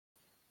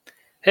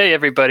Hey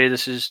everybody,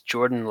 this is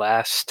Jordan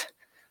Last.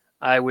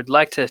 I would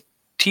like to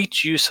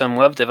teach you some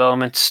web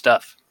development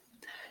stuff.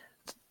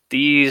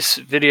 These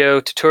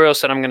video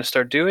tutorials that I'm going to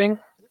start doing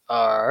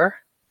are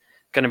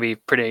going to be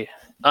pretty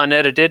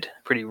unedited,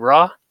 pretty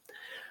raw.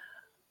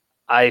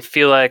 I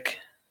feel like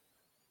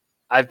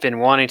I've been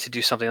wanting to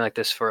do something like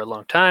this for a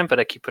long time, but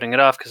I keep putting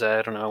it off because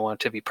I don't know, I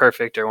want it to be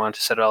perfect or want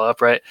to set it all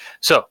up right.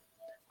 So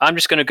I'm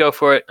just going to go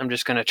for it. I'm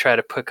just going to try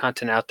to put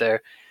content out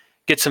there,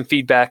 get some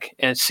feedback,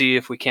 and see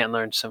if we can't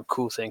learn some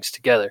cool things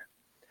together.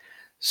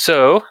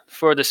 So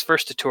for this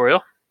first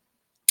tutorial,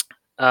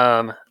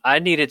 I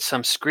needed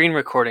some screen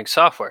recording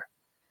software.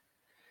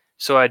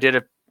 So I did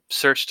a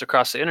searched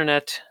across the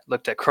internet,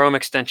 looked at Chrome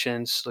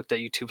extensions, looked at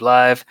YouTube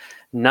Live.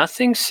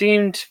 Nothing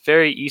seemed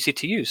very easy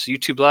to use.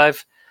 YouTube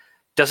Live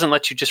doesn't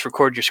let you just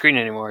record your screen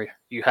anymore.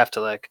 You have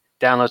to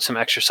download some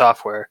extra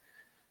software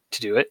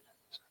to do it.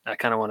 I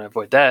kind of want to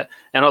avoid that.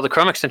 And all the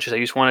Chrome extensions I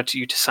just wanted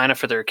you to sign up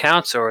for their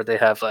accounts, or they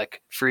have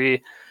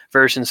free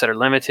versions that are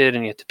limited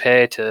and you have to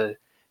pay to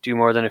do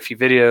more than a few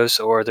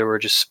videos, or there were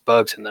just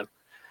bugs in them.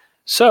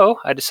 So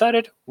I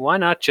decided, why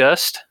not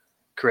just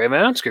create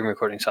my own screen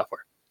recording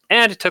software?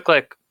 And it took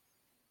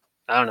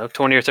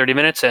 20 or 30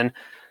 minutes, and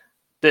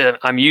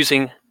I'm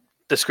using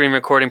the screen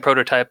recording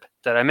prototype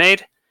that I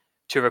made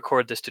to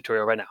record this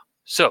tutorial right now.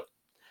 So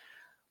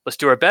let's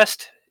do our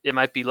best. It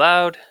might be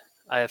loud.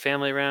 I have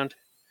family around.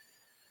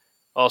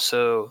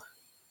 Also,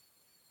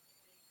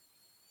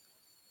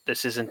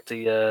 this isn't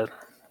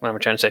what am I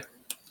trying to say?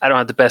 I don't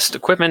have the best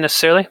equipment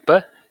necessarily,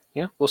 but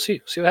we'll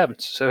see. See what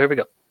happens. So here we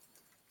go.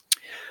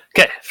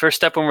 Okay, first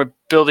step when we're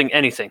building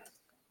anything,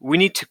 we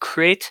need to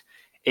create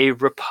a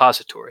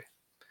repository.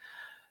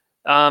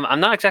 I'm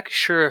not exactly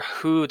sure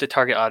who the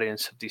target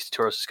audience of these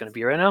tutorials is going to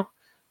be right now,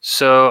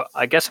 so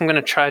I guess I'm going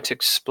to try to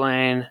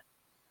explain.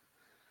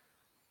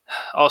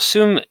 I'll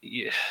assume,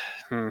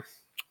 I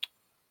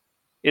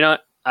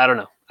don't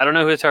know. I don't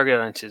know who the target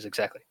audience is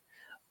exactly,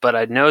 but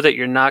I know that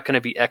you're not going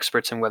to be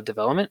experts in web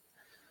development,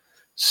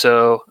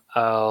 so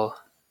I'll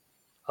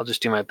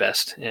just do my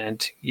best,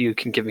 and you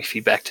can give me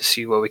feedback to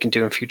see what we can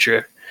do in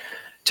future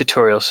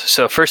tutorials.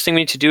 So first thing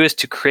we need to do is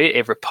to create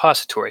a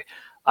repository.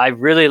 I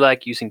really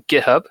like using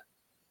GitHub.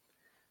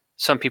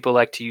 Some people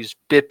like to use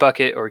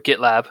Bitbucket or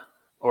GitLab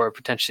or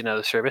potentially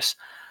another service.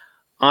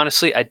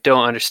 Honestly, I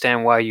don't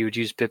understand why you would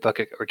use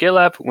Bitbucket or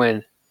GitLab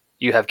when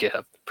you have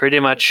GitHub. Pretty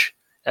much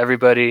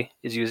everybody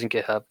is using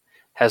GitHub,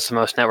 has the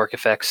most network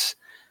effects.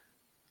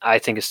 I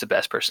think it's the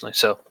best personally,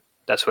 so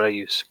that's what I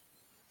use.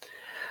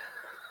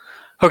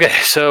 Okay,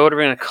 so what are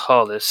we going to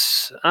call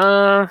this?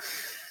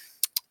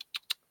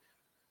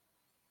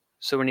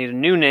 So we need a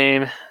new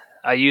name.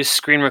 I use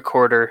Screen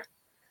Recorder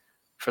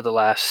for the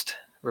last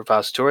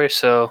repository,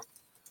 so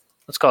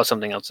let's call it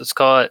something else. Let's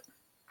call it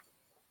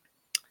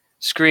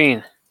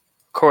Screen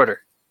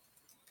Recorder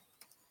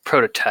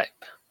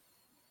Prototype.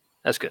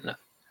 That's good enough.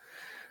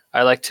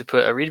 I like to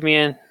put a README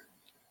in.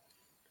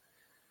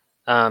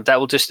 That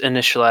will just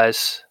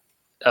initialize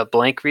a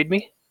blank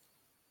README,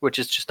 which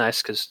is just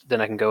nice because then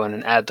I can go in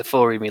and add the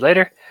full README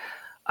later.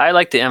 I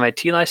like the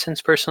MIT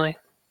license personally.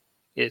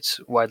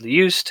 It's widely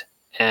used,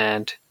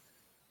 and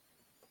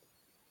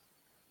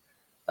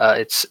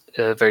it's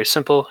very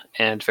simple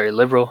and very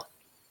liberal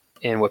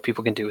in what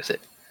people can do with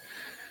it.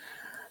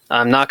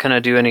 I'm not going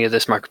to do any of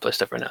this marketplace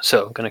stuff right now.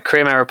 So I'm going to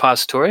create my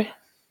repository.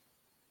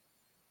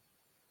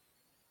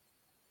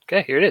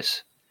 Okay, here it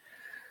is.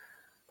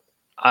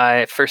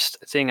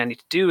 First thing I need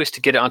to do is to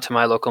get it onto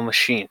my local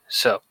machine.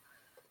 So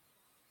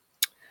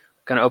I'm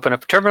going to open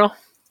up a terminal.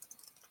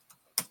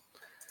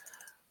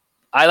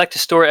 I like to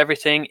store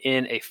everything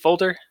in a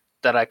folder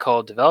that I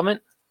call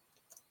development.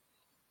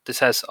 This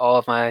has all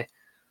of my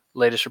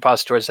latest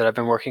repositories that I've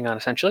been working on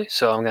essentially.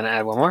 So I'm going to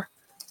add one more.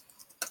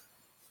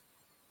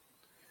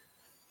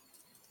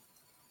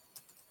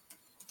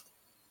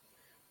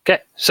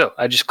 Okay, so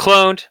I just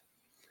cloned.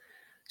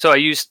 So I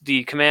used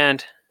the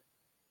command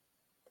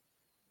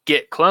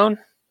git clone,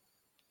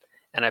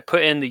 and I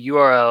put in the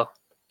URL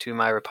to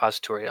my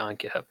repository on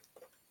GitHub.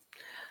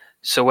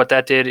 So what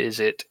that did is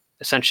it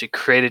essentially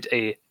created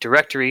a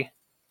directory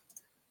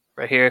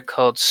right here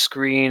called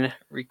Screen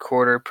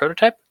Recorder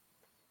Prototype.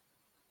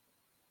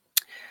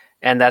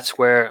 And that's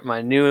where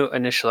my new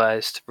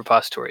initialized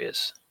repository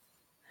is.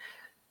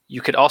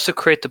 You could also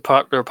create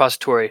the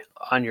repository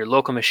on your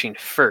local machine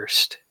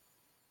first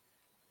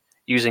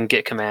using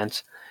git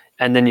commands,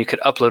 and then you could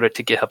upload it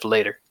to GitHub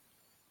later.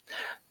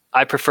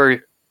 I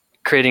prefer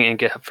creating in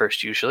GitHub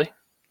first usually,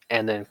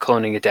 and then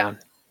cloning it down,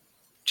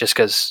 just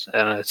because I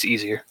don't know, it's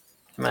easier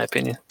in my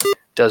opinion. It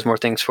does more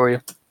things for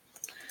you.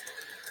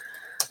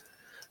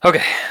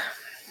 Okay,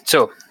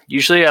 so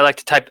usually I like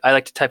to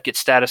type git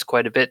status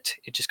quite a bit.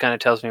 It just kind of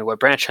tells me what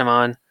branch I'm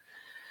on,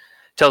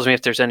 tells me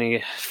if there's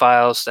any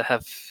files that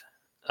have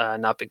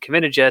not been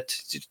committed yet,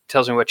 it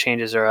tells me what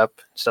changes are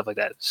up, stuff like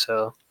that.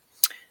 So,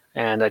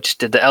 and I just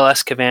did the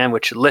ls command,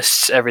 which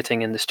lists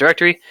everything in this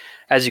directory.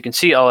 As you can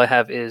see, all I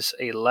have is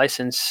a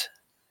license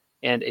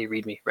and a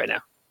README right now.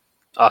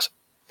 Awesome.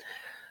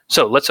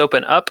 So let's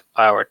open up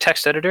our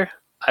text editor.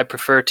 I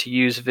prefer to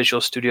use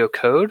Visual Studio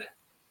Code.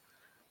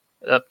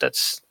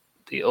 That's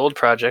the old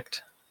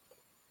project.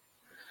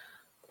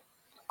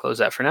 Close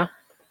that for now.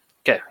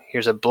 Okay,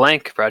 here's a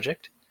blank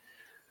project.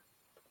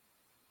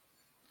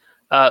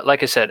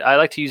 Like I said, I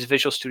like to use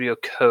Visual Studio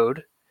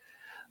Code.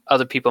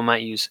 Other people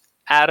might use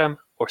Atom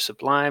or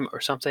Sublime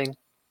or something.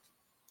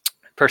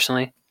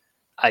 Personally,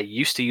 I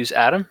used to use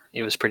Atom.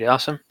 It was pretty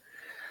awesome.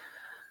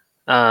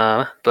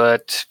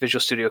 But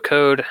Visual Studio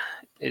Code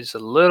is a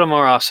little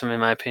more awesome in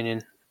my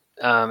opinion.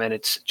 And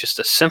it's just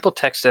a simple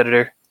text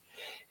editor.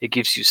 It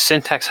gives you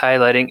syntax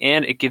highlighting,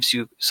 and it gives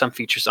you some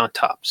features on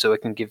top. So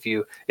it can give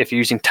you, if you're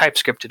using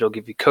TypeScript, it'll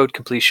give you code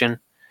completion,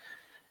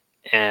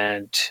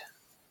 and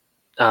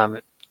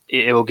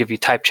it will give you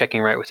type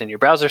checking right within your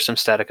browser, some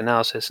static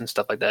analysis and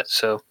stuff like that.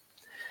 So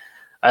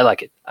I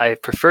like it. I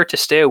prefer to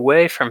stay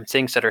away from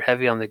things that are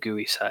heavy on the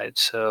GUI side.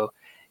 So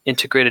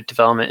integrated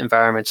development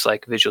environments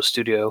like Visual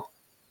Studio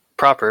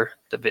proper,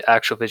 the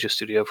actual Visual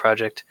Studio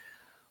project,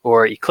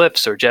 or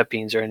Eclipse or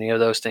JetBeans or any of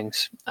those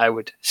things, I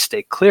would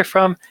stay clear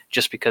from,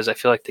 just because I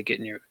feel like they get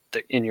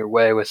in your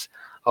way with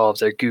all of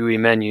their GUI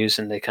menus,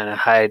 and they kind of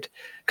hide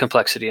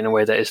complexity in a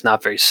way that is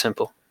not very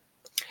simple.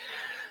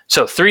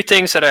 So 3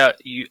 things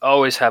that you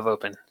always have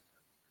open.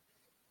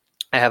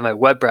 I have my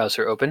web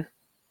browser open,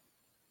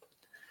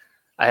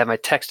 I have my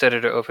text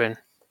editor open,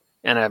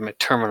 and I have my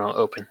terminal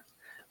open.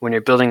 When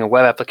you're building a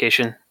web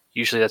application,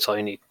 usually that's all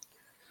you need.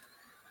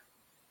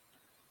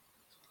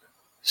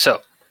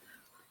 So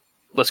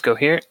let's go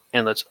here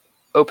and let's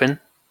open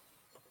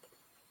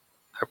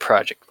our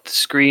project, the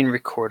Screen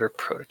Recorder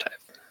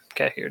Prototype.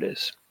 Okay, here it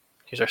is.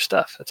 Here's our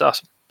stuff. That's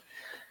awesome.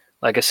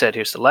 Like I said,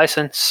 here's the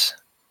license.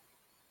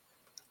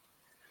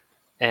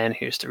 And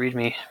here's the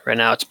README. Right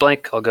now it's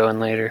blank. I'll go in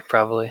later,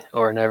 probably,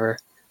 or never,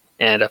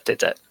 and update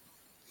that.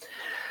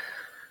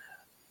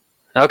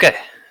 Okay,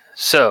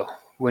 so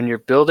when you're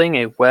building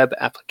a web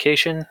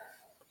application,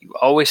 you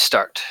always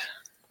start.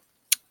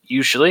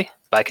 Usually,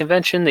 by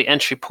convention, the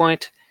entry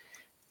point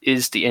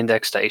is the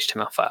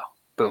index.html file.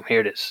 Boom,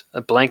 here it is,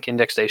 a blank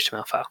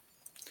index.html file.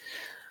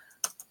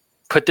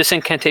 Put this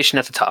incantation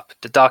at the top,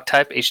 the doc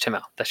type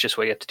HTML. That's just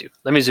what you have to do.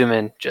 Let me zoom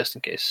in just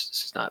in case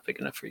this is not big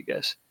enough for you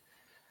guys.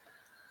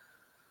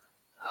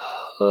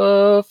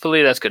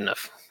 Hopefully that's good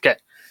enough. Okay.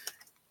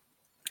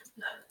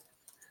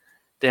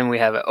 Then we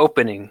have an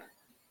opening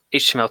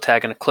HTML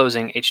tag and a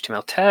closing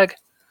HTML tag.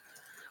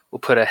 We'll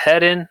put a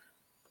head in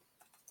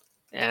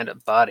and a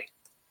body.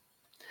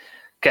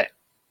 Okay.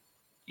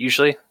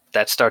 Usually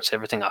that starts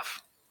everything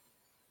off.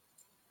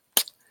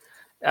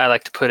 I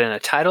like to put in a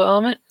title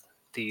element,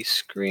 the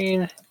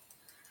Screen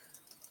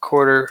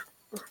Recorder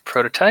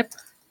Prototype.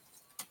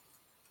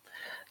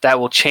 That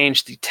will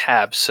change the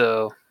tab,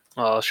 so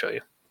I'll show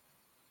you.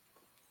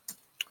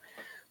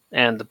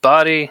 And the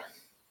body,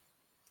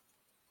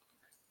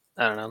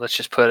 I don't know, let's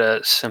just put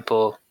a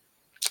simple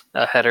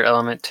header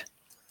element,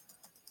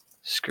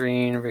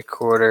 Screen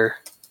Recorder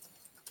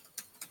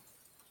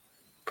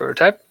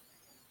Prototype.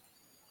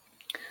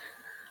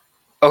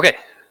 Okay,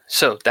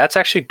 so that's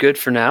actually good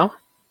for now.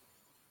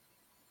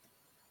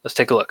 Let's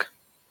take a look.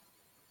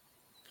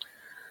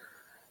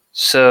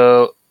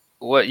 So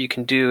what you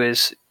can do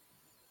is,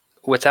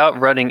 without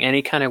running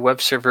any kind of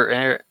web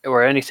server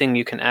or anything,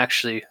 you can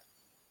actually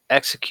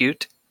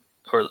execute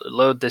or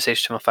load this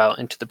HTML file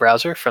into the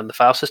browser from the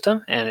file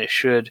system, and it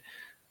should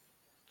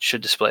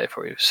display it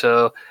for you.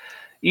 So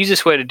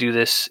easiest way to do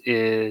this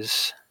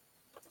is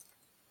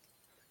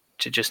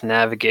to just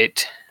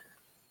navigate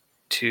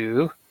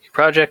to your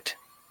project.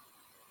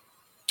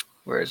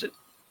 Where is it?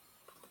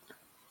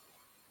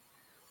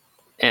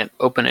 And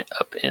open it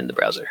up in the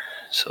browser.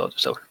 So I'll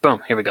just open,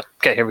 boom, here we go.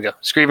 Okay, here we go.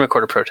 Screen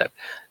Recorder Prototype.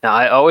 Now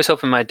I always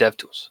open my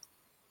DevTools.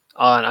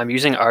 I'm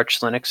using Arch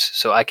Linux,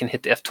 so I can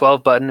hit the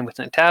F12 button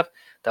within a tab.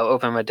 That will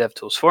open my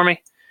DevTools for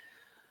me.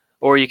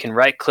 Or you can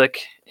right click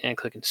and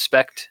click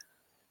Inspect.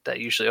 That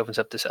usually opens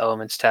up this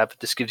Elements tab.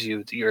 This gives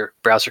you your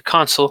browser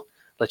console,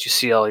 lets you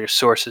see all your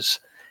sources,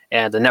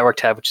 and the Network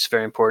tab, which is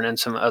very important, and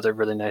some other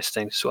really nice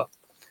things as well.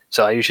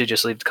 So I usually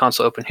just leave the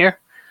console open here.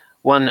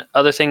 One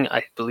other thing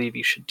I believe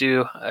you should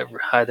do, I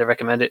highly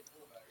recommend it,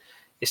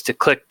 is to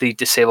click the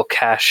Disable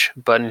Cache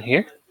button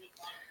here.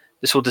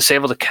 This will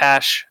disable the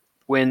cache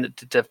when the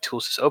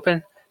DevTools is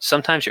open.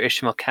 Sometimes your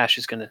HTML cache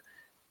is going to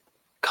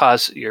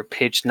cause your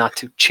page not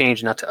to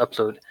change, not to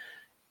upload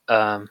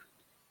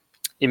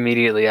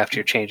immediately after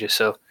your changes.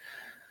 So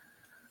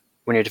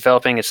when you're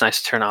developing, it's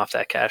nice to turn off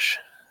that cache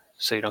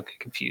so you don't get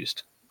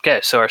confused. Okay,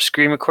 so our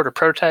Screen Recorder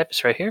Prototype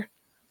is right here.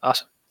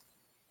 Awesome.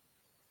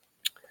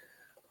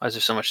 Why is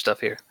there so much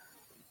stuff here?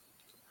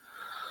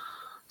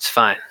 It's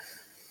fine.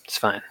 It's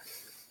fine.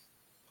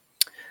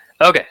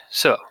 Okay,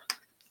 so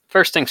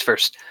first things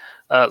first.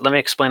 Let me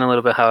explain a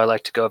little bit how I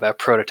like to go about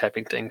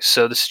prototyping things.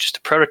 So this is just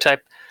a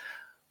prototype.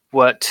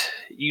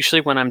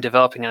 Usually when I'm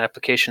developing an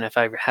application, if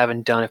I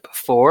haven't done it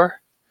before,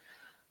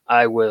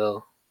 I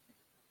will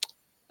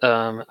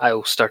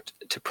start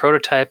to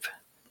prototype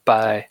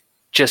by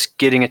just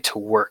getting it to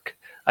work.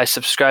 I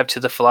subscribe to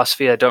the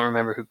philosophy. I don't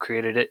remember who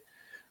created it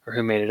or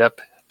who made it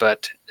up,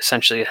 but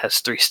essentially it has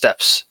 3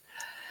 steps.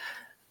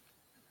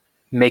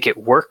 Make it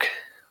work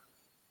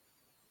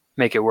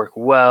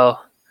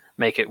well,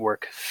 make it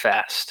work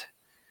fast.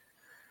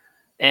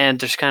 And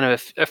there's kind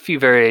of a few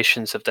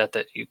variations of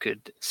that you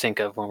could think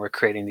of when we're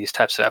creating these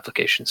types of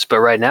applications. But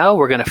right now,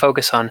 we're going to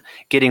focus on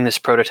getting this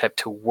prototype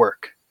to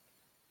work.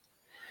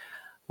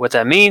 What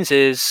that means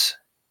is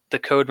the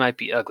code might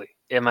be ugly.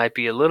 It might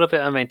be a little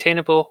bit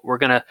unmaintainable.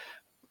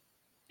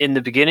 In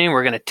the beginning,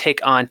 we're going to take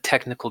on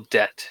technical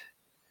debt.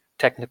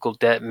 Technical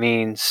debt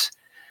means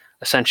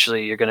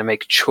essentially you're going to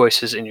make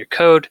choices in your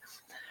code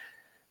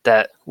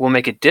that will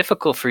make it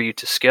difficult for you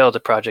to scale the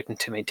project and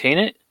to maintain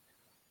it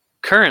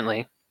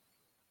currently,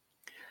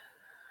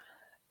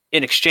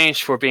 in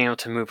exchange for being able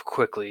to move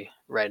quickly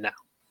right now.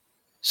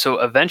 So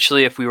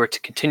eventually, if we were to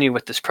continue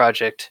with this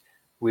project,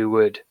 we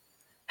would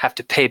have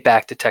to pay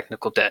back the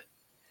technical debt.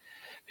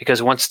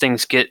 Because once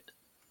things get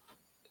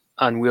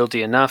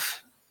unwieldy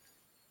enough,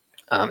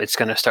 it's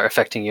going to start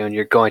affecting you, and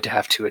you're going to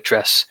have to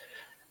address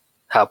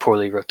how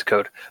poorly you wrote the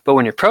code. But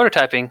when you're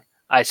prototyping,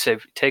 I say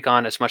take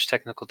on as much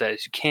technical debt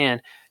as you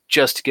can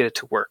just to get it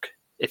to work,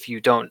 if you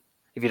don't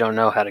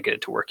know how to get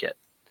it to work yet.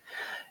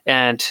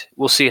 And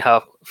we'll see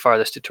how far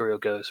this tutorial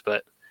goes,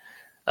 but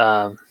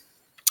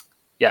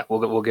yeah,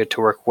 we'll get to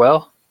work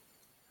well.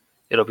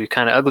 It'll be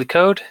kind of ugly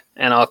code,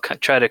 and I'll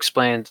try to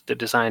explain the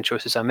design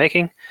choices I'm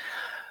making.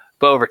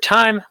 But over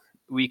time,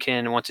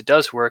 once it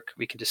does work,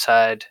 we can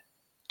decide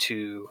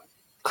to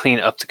clean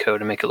up the code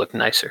and make it look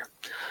nicer.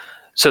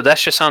 So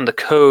that's just on the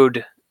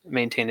code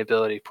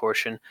maintainability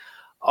portion.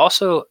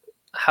 Also,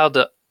 how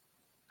the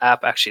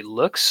app actually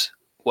looks,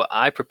 what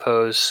I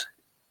propose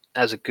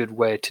as a good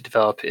way to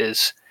develop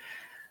is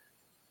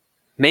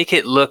make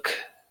it work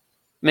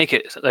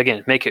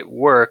and make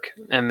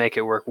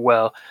it work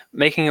well.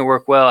 Making it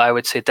work well, I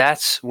would say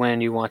that's when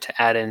you want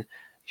to add in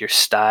your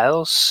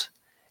styles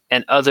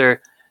and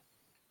other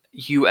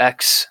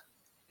UX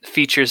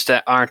features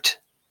that aren't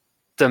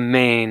the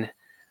main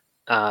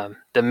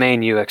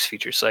UX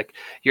features. Like,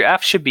 your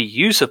app should be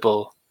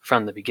usable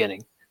from the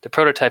beginning. The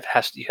prototype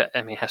has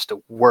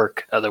to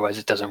work, otherwise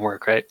it doesn't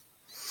work, right?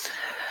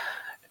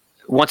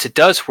 Once it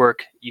does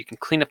work, you can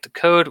clean up the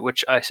code,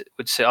 which I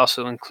would say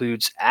also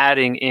includes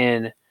adding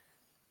in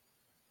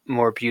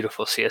more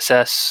beautiful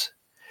CSS,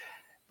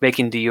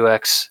 making the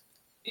UX,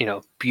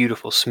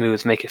 beautiful,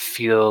 smooth, make it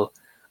feel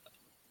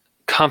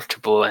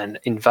comfortable and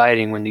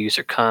inviting when the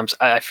user comes.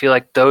 I feel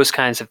like those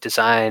kinds of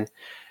design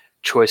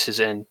choices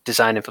and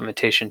design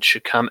implementation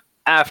should come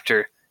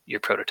after your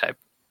prototype.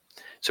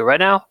 So right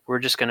now, we're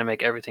just going to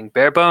make everything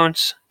bare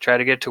bones, try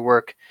to get it to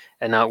work,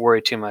 and not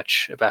worry too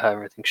much about how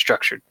everything's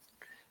structured.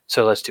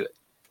 So let's do it.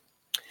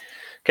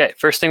 Okay,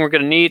 first thing we're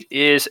going to need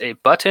is a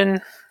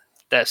button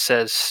that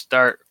says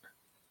start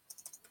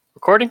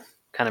recording.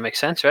 Kind of makes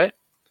sense, right?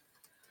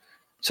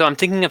 So I'm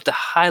thinking of the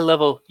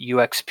high-level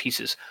UX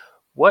pieces.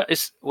 What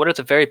are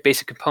the very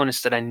basic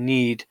components that I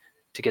need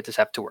to get this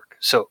app to work?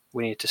 So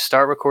we need to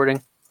start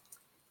recording,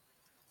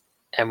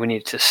 and we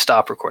need to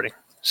stop recording.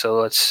 So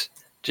let's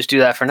just do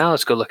that for now.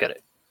 Let's go look at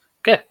it.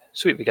 Okay,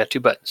 sweet. We got 2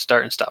 buttons,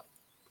 start and stop.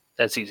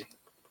 That's easy.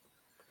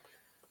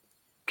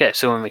 Okay,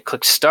 so when we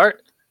click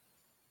start,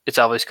 it's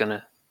always going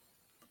to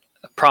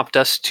prompt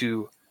us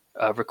to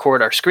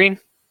record our screen.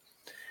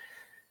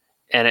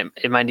 And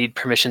it might need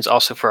permissions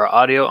also for our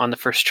audio on the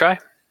first try.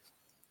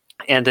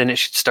 And then it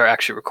should start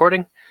actually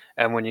recording.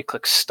 And when you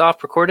click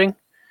stop recording,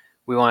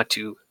 we want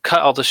to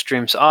cut all the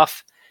streams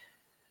off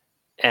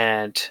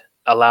and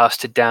allow us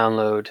to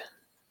download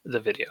the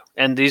video.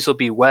 And these will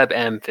be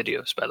WebM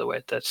videos, by the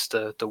way. That's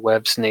the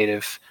web's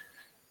native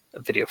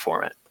video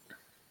format.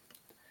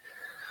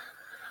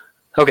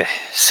 Okay,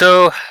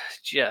 so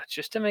yeah,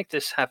 just to make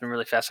this happen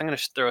really fast, I'm going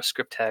to throw a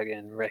script tag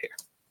in right here.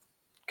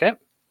 Okay.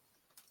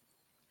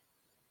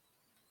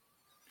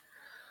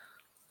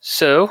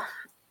 So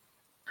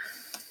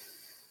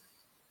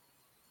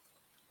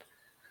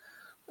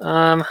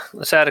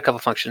let's add a couple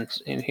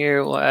functions in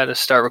here. We'll add a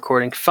start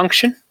recording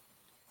function.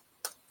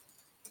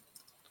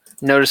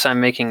 Notice I'm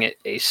making it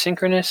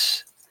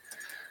asynchronous.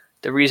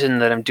 The reason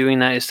that I'm doing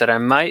that is that I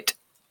might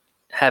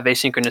have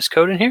asynchronous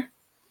code in here.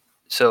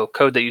 So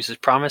code that uses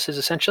promises,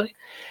 essentially.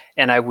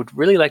 And I would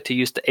really like to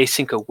use the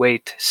async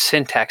await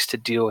syntax to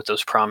deal with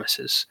those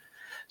promises.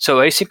 So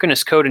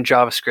asynchronous code in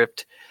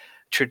JavaScript,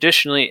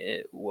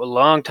 traditionally, a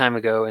long time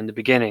ago in the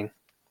beginning,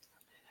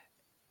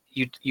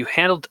 you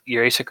handled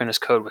your asynchronous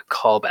code with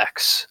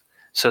callbacks.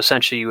 So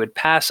essentially, you would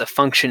pass a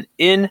function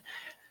in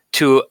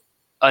to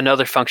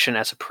another function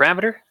as a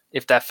parameter,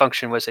 if that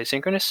function was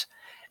asynchronous.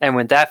 And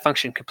when that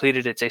function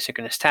completed its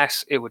asynchronous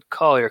task, it would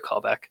call your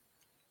callback.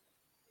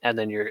 And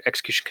then your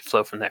execution could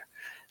flow from there.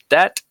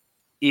 That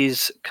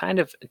is kind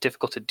of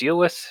difficult to deal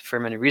with for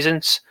many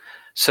reasons.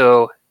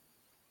 So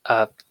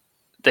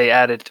they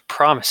added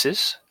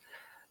promises.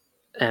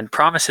 And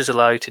promises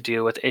allow you to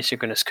deal with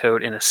asynchronous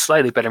code in a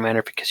slightly better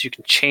manner because you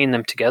can chain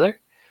them together.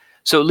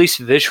 So at least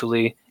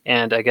visually,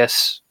 and I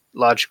guess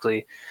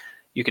logically,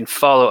 you can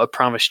follow a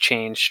promise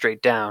chain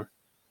straight down.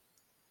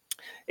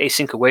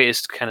 async await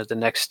is kind of the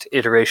next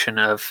iteration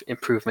of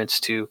improvements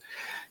to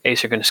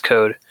asynchronous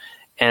code.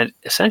 And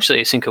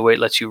essentially, async await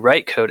lets you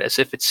write code as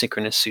if it's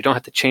synchronous, so you don't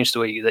have to change the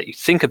way that you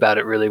think about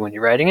it really when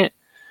you're writing it,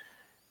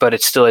 but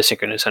it's still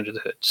asynchronous under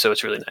the hood, so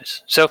it's really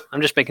nice. So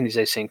I'm just making these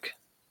async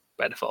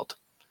by default.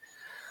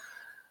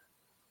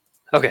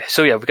 Okay,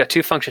 so yeah, we've got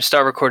two functions,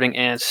 start recording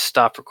and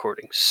stop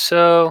recording.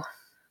 So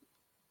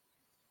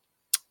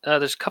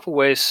there's a couple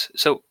ways.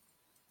 So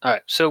all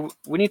right, so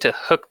we need to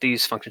hook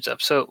these functions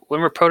up. So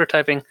when we're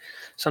prototyping,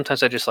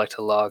 sometimes I just like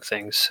to log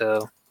things.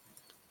 So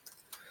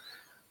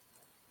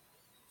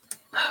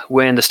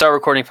when the start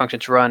recording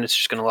functions run, it's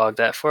just going to log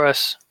that for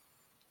us.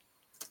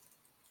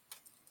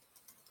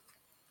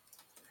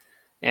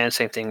 And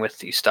same thing with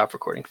the stop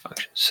recording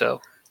function.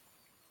 So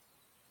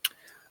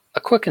a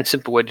quick and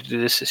simple way to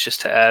do this is just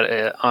to add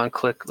an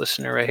on-click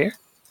listener right here,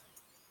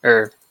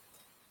 or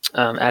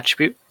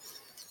attribute.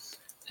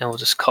 And we'll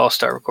just call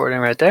start recording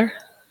right there.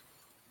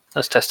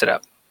 Let's test it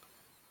out.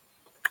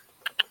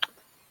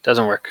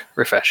 Doesn't work.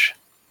 Refresh.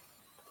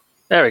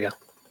 There we go.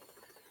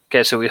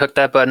 Okay, so we hooked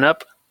that button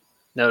up.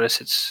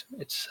 Notice it's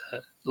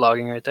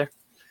logging right there.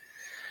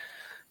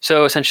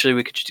 So essentially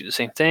we could just do the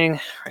same thing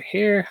right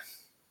here.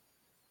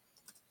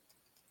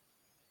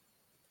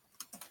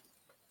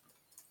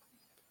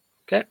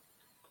 Okay.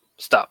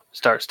 Stop,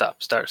 start,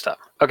 stop, start, stop.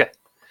 Okay.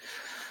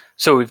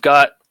 So we've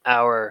got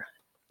our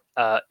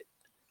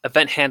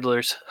event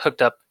handlers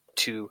hooked up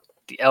to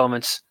the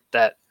elements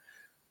that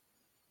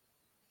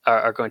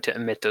are going to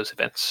emit those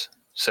events.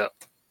 So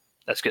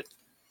that's good.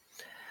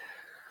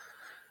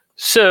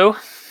 So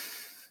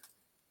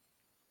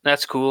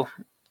that's cool.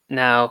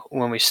 Now,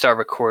 when we start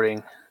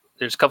recording,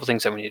 there's a couple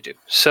things that we need to do.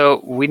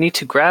 So we need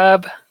to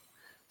grab,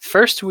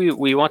 first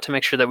we want to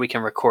make sure that we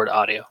can record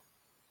audio.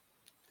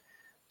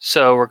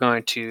 So we're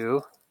going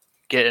to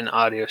get an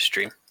audio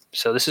stream.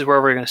 So this is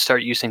where we're going to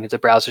start using the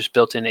browser's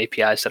built-in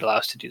APIs that allow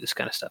us to do this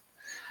kind of stuff.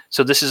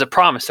 So this is a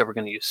promise that we're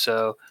going to use.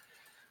 So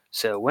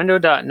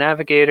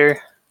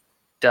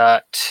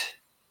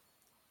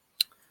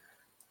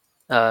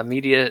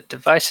window.navigator.media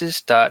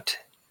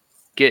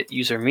devices.get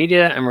user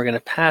media, and we're going to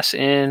pass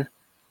in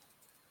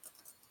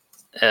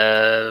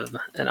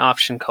an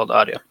option called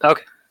audio.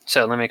 Okay,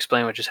 so let me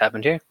explain what just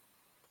happened here.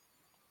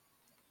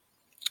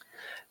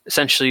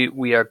 Essentially,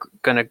 we are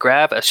going to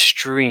grab a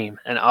stream,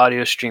 an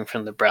audio stream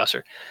from the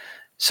browser.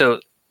 So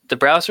the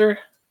browser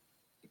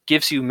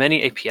gives you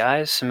many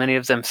APIs, many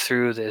of them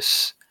through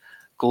this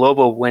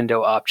global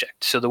window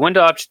object. So the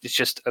window object is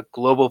just a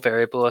global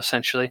variable,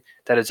 essentially,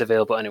 that is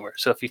available anywhere.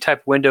 So if you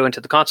type window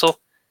into the console,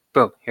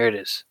 boom, here it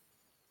is.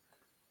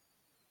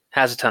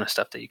 Has a ton of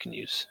stuff that you can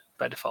use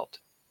by default.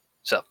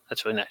 So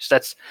that's really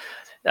nice.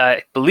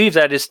 I believe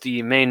that is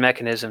the main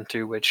mechanism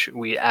through which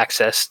we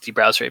access the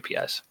browser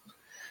APIs.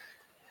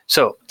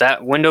 So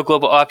that window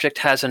global object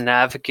has a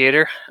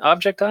navigator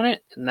object on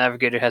it. The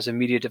navigator has a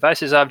media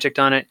devices object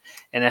on it,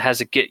 and it has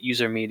a get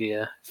user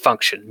media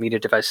function. Media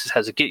devices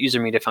has a get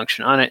user media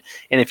function on it.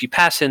 And if you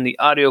pass in an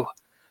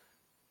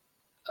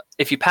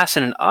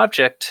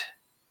object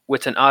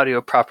with an audio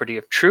property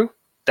of true,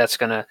 that's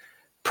going to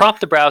prompt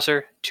the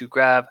browser to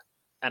grab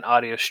an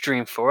audio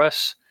stream for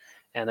us.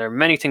 And there are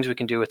many things we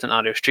can do with an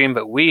audio stream,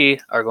 but we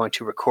are going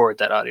to record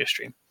that audio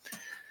stream.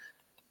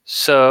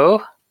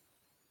 So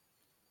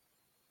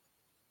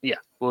yeah,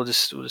 we'll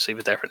just leave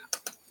it there for now.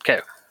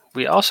 Okay,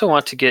 we also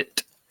want to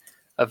get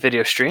a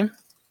video stream,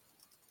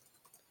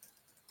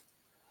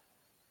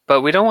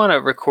 but we don't want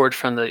to record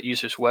from the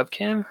user's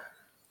webcam.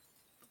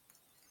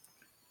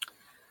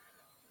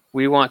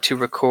 We want to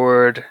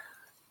record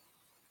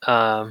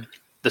the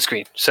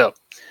screen. So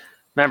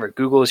remember,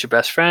 Google is your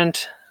best friend.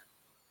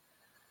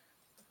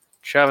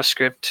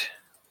 JavaScript,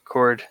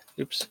 record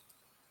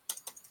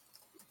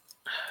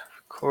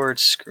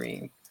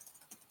screen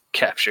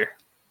capture.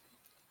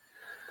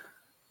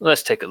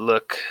 Let's take a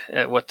look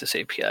at what this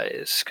API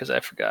is, because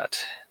I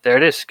forgot. There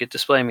it is, get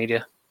display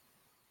media.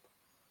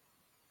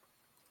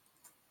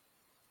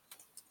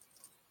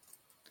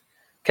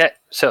 Okay,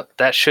 so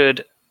that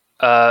should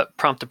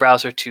prompt the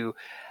browser to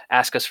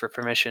ask us for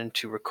permission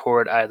to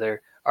record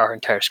either our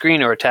entire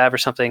screen or a tab or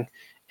something,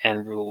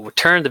 and we'll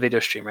return the video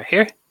stream right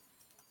here.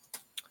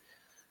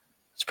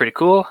 It's pretty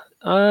cool.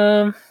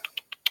 It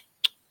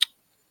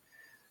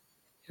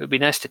would be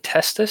nice to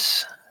test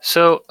this.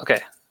 So,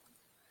 okay.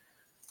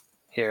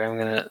 Here, I'm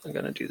gonna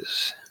do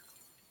this.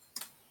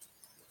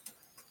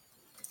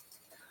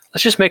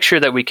 Let's just make sure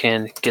that we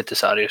can get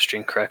this audio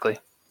stream correctly.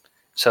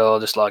 So I'll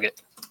just log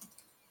it.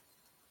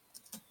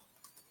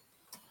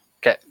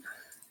 Okay.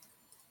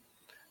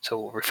 So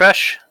we'll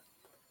refresh.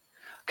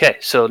 Okay,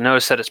 so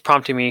notice that it's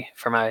prompting me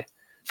for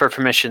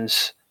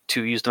permissions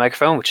to use the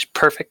microphone, which is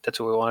perfect. That's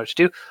what we wanted to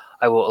do.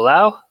 I will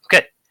allow.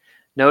 Okay.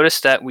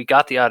 Notice that we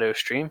got the audio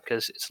stream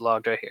because it's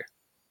logged right here.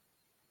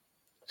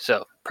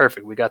 So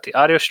perfect. We got the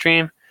audio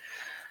stream.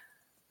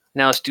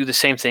 Now let's do the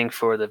same thing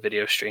for the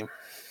video stream.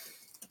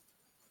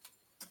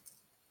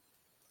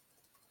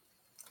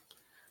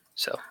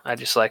 So I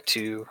just like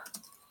to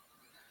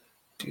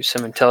do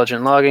some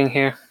intelligent logging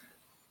here.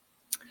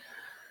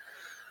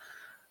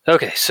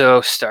 Okay,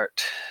 so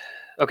start.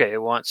 Okay,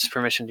 it wants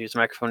permission to use the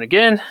microphone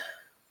again.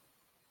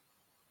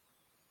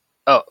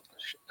 Oh,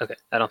 okay,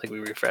 I don't think we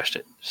refreshed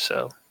it,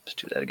 so let's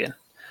do that again.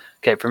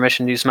 Okay,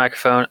 permission to use the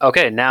microphone.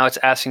 Okay, now it's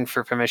asking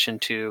for permission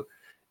to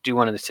do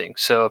one of the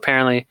things. So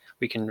apparently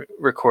we can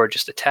record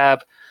just a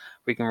tab.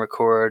 We can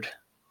record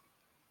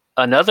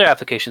another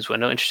applications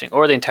window, interesting,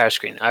 or the entire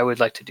screen. I would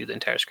like to do the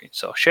entire screen.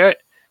 So I'll share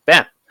it.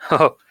 Bam!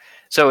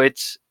 So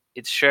it's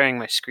sharing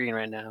my screen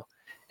right now.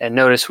 And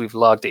notice we've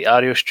logged the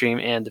audio stream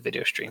and the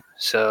video stream.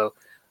 So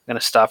I'm going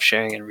to stop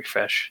sharing and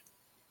refresh.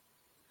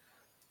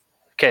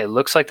 Okay,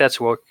 looks like that's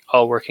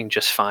all working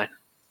just fine.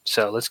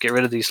 So let's get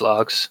rid of these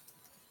logs.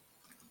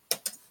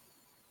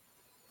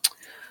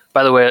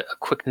 By the way, a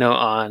quick note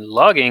on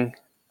logging,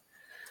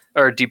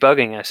 or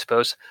debugging, I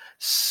suppose.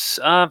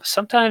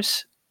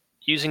 Sometimes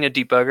using a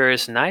debugger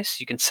is nice.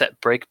 You can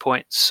set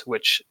breakpoints,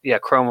 which, yeah,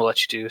 Chrome will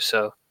let you do.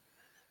 So,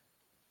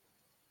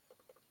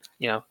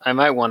 you know, I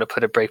might want to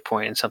put a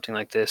breakpoint in something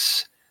like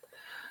this.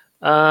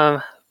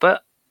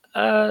 But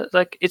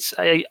like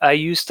I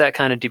use that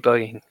kind of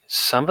debugging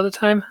some of the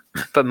time,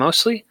 but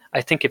mostly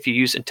I think if you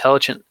use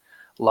intelligent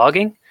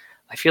logging,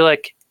 I feel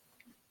like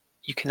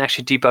you can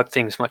actually debug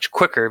things much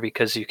quicker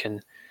because you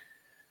can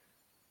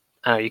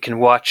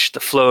watch the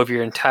flow of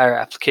your entire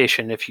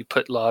application if you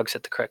put logs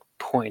at the correct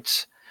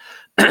points.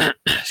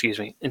 Excuse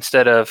me.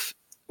 Instead of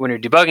when you're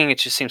debugging, it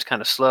just seems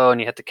kind of slow and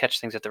you have to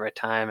catch things at the right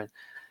time. And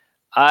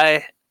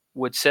I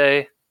would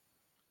say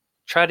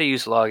try to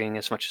use logging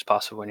as much as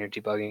possible when you're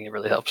debugging. It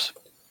really helps.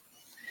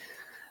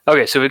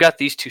 Okay, so we've got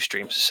these two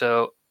streams.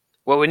 So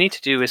what we need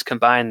to do is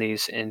combine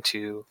these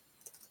into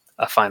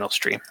a final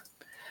stream.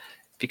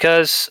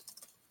 Because,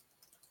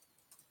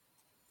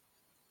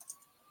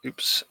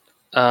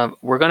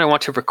 we're going to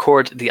want to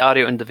record the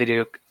audio and the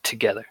video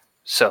together.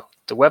 So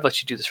the web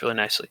lets you do this really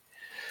nicely.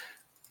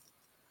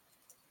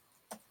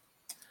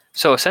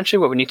 So essentially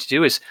what we need to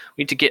do is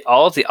we need to get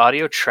all of the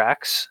audio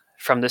tracks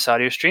from this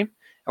audio stream,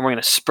 and we're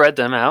going to spread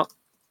them out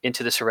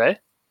into this array.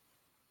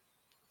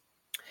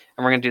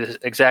 And we're going to do the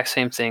exact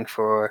same thing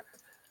for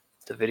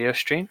the video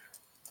stream.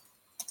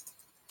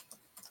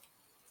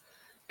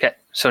 Okay,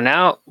 so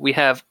now we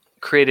have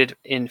created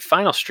in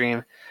final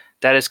stream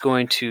that is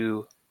going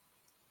to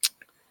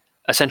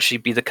essentially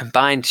be the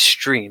combined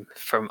stream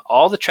from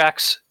all the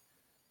tracks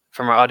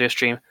from our audio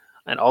stream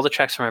and all the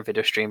tracks from our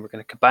video stream. We're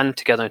going to combine them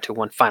together into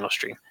one final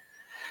stream.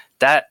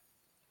 That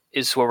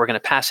is what we're going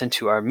to pass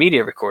into our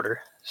media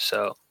recorder.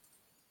 So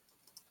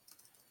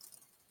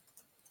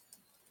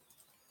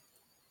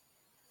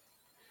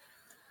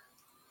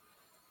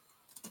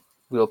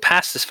we will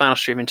pass this final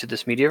stream into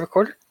this media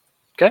recorder.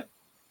 Okay,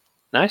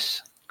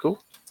 nice,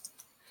 cool.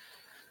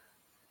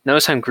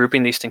 Notice I'm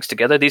grouping these things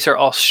together. These are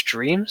all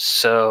streams,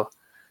 so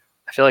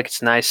I feel like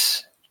it's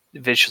nice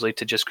visually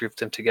to just group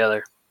them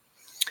together.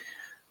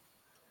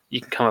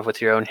 You can come up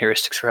with your own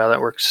heuristics for how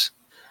that works.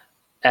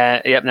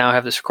 Yep, now I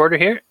have this recorder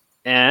here,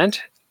 and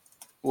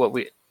what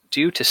we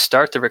do to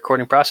start the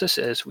recording process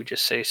is we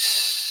just say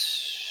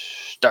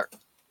start.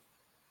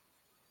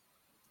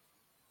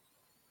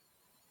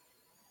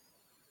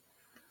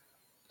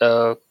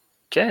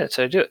 Okay, that's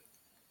how I do it.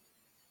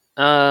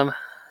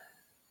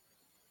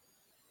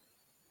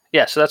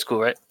 Yeah, so that's cool,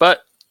 right?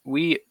 But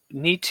we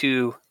need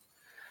to,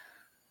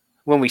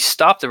 when we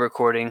stop the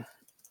recording,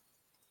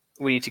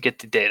 we need to get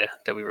the data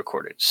that we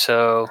recorded.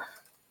 So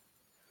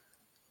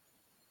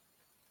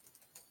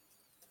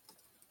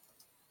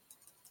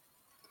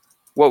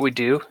what we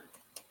do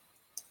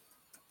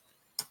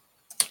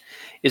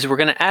is we're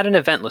going to add an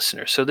event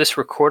listener. So this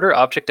recorder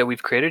object that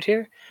we've created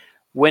here,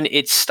 when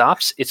it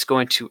stops, it's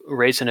going to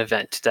raise an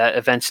event. That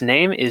event's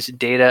name is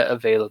data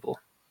available,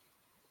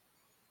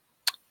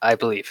 I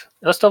believe.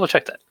 Let's double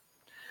check that.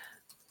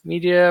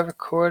 Media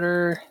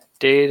recorder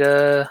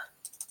data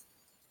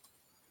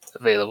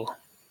available.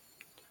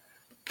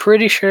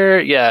 Pretty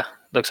sure, yeah,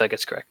 looks like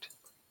it's correct.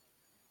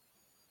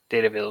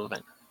 Data available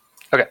event.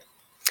 Okay.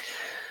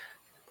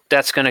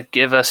 That's going to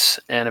give us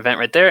an event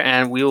right there,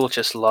 and we will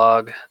just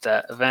log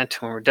that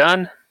event when we're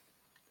done.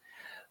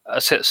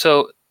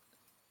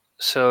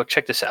 So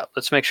check this out.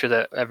 Let's make sure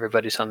that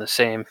everybody's on the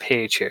same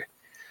page here.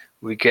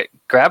 We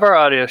grab our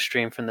audio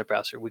stream from the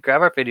browser. We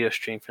grab our video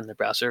stream from the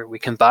browser. We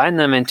combine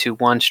them into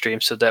one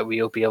stream so that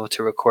we'll be able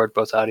to record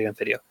both audio and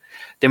video.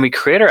 Then we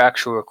create our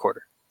actual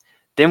recorder.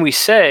 Then we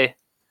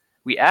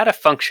add a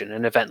function,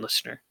 an event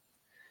listener,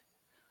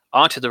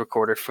 onto the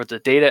recorder for the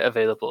data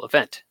available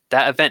event.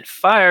 That event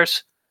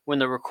fires when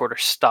the recorder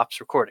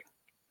stops recording.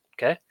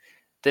 Okay?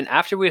 Then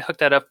after we hook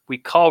that up, we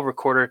call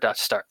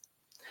recorder.start.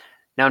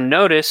 Now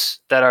notice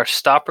that our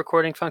stop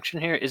recording function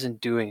here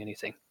isn't doing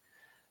anything.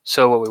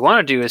 So what we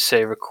want to do is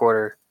say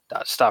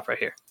recorder.stop right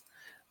here.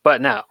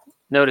 But now,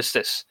 notice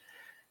this.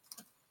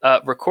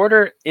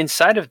 Recorder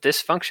inside of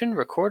this function,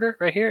 recorder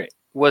right here,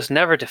 was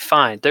never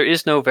defined. There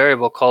is no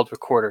variable called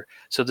recorder,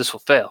 so this will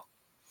fail.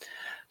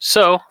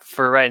 So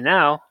for right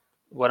now,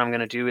 what I'm going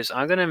to do is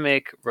I'm going to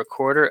make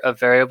recorder a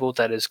variable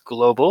that is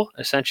global,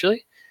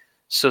 essentially,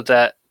 so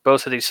that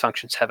both of these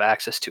functions have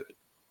access to it.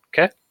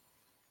 Okay?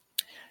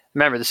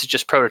 Remember, this is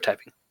just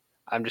prototyping.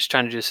 I'm just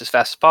trying to do this as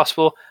fast as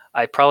possible.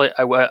 I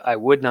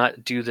would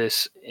not do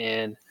this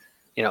in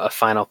a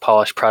final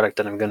polished product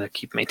that I'm going to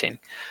keep maintaining.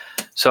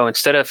 So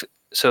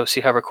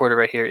see how recorder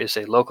right here is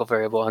a local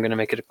variable. I'm going to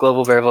make it a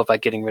global variable by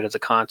getting rid of the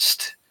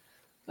const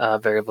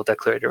variable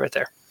declarator right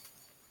there.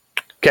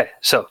 Okay,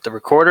 so the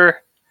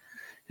recorder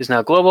is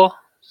now global,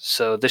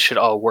 so this should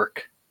all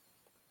work.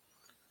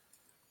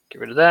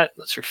 Get rid of that.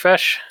 Let's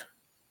refresh.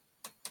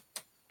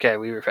 Okay,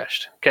 we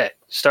refreshed. Okay,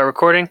 start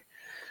recording.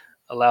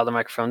 Allow the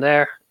microphone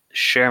there.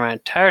 Share my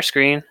entire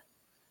screen.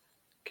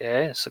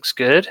 Okay, this looks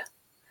good.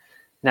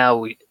 Now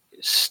we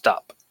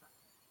stop.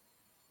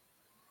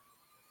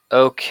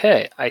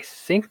 Okay, I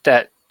think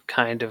that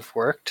kind of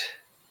worked.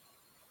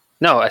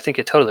 No, I think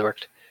it totally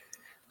worked.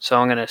 So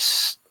I'm going to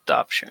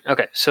stop sharing.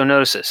 Okay, so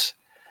notice this.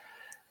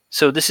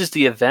 So this is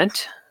the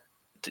event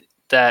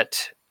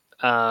that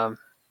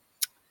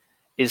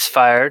is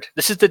fired.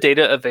 This is the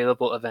data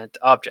available event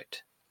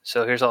object.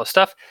 So here's all the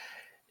stuff.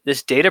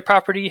 This data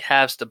property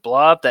has the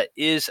blob that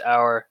is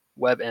our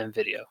WebM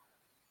video.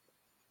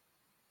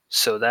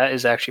 So that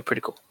is actually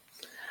pretty cool.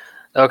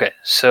 Okay,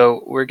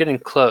 so we're getting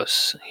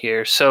close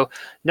here. So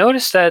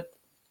notice that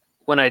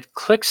when I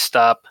click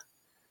stop,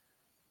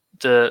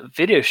 the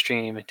video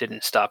stream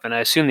didn't stop, and I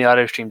assume the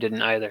audio stream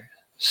didn't either.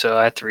 So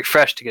I have to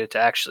refresh to get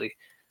it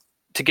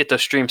to get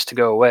those streams to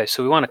go away.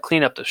 So we want to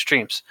clean up those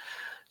streams.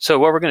 So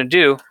what we're going to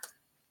do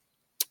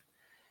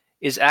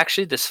is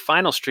actually this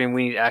final stream,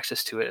 we need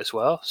access to it as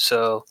well.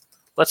 So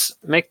let's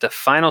make the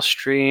final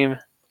stream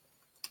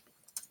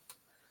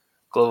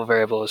global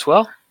variable as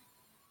well.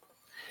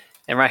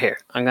 And right here,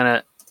 I'm going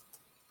to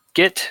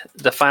get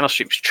the final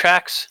stream's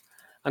tracks.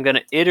 I'm going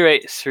to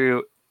iterate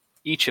through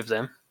each of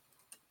them.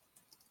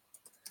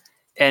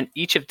 And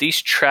each of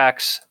these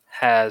tracks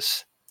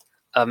has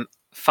a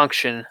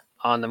function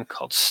on them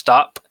called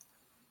stop.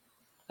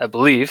 I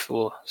believe,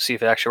 we'll see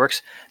if it actually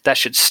works. That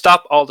should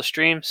stop all the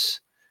streams.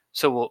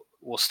 So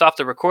we'll stop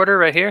the recorder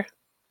right here.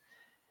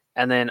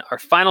 And then our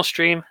final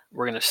stream,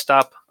 we're going to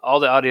stop all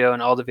the audio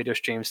and all the video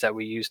streams that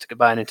we use to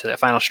combine into that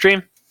final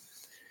stream.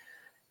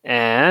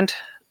 And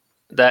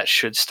that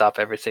should stop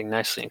everything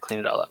nicely and clean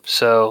it all up.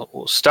 So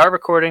we'll start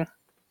recording.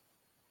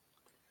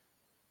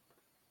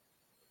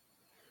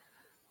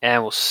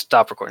 And we'll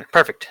stop recording.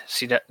 Perfect.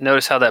 See that?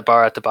 Notice how that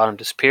bar at the bottom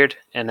disappeared,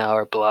 and now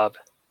our blob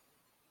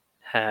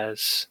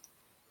has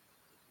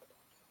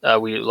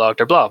we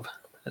logged our blob.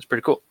 That's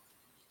pretty cool.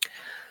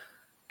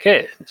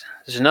 Okay,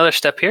 there's another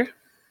step here.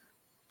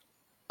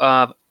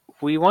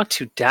 We want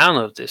to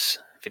download this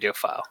video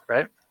file,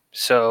 right?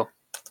 So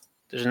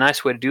there's a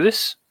nice way to do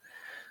this.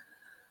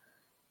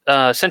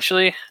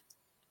 Essentially,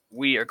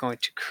 we are going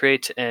to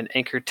create an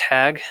anchor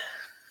tag,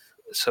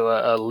 so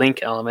a link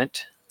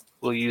element.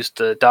 We'll use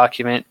the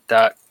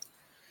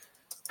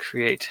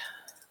document.create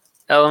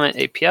element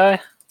API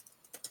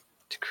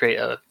to create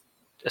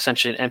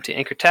essentially an empty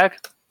anchor tag.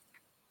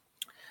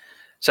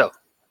 So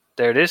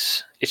there it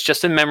is. It's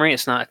just in memory.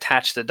 It's not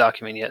attached to the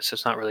document yet, so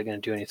it's not really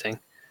going to do anything.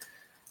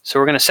 So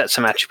we're going to set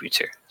some attributes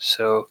here.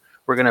 So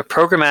we're going to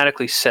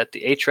programmatically set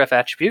the href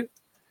attribute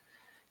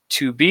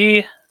to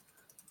be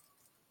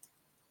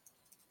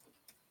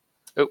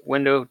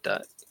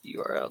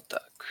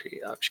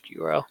window.url.create object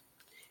URL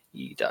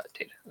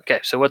e.data. Okay,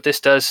 so what this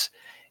does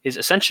is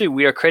essentially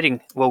we are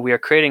creating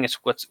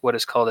what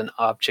is called an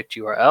object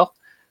URL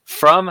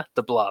from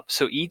the blob.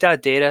 So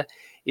e.data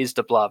is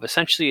the blob.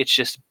 Essentially, it's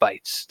just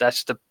bytes.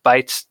 That's the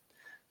bytes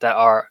that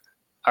are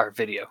our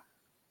video.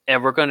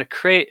 And we're going to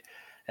create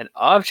an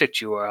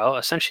object URL.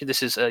 Essentially,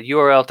 this is a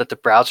URL that the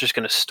browser is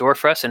going to store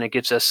for us, and it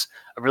gives us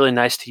a really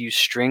nice to use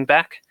string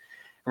back.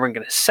 And we're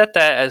going to set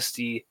that as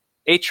the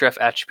href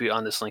attribute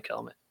on this link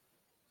element.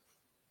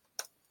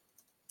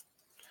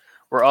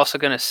 We're also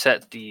going to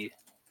set the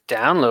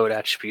download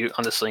attribute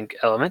on this link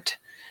element,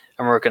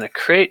 and we're going to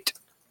create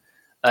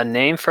a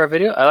name for our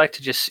video. I like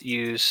to just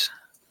use,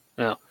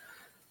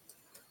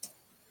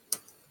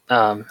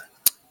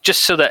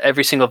 just so that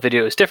every single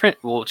video is different.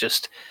 We'll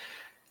just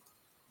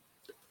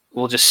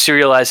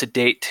serialize a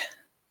date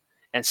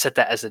and set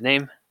that as the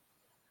name.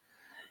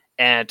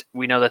 And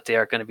we know that they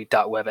are going to be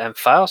 .webm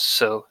files,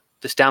 so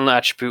this download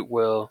attribute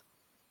will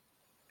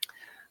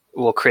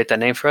create that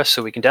name for us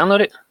so we can download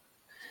it.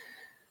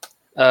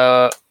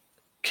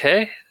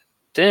 Okay,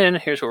 then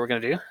here's what we're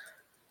going to do.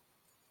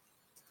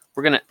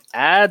 We're going to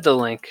add the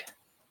link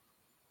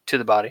to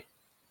the body.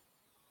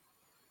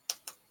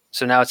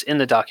 So now it's in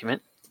the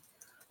document.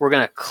 We're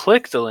going to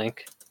click the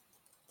link,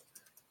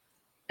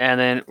 and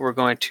then we're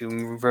going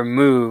to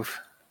remove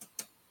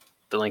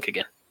the link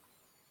again.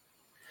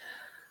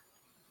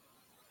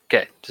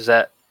 Okay,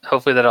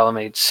 hopefully that all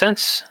made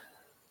sense.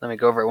 Let me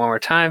go over it one more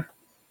time.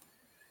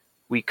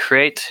 We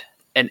create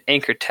an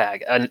anchor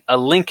tag, a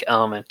link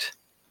element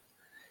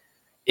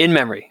in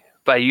memory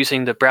by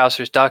using the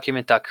browser's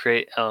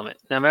document.create element.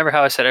 Now remember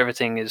how I said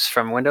everything is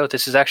from window?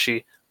 This is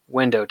actually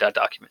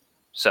window.document.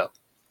 So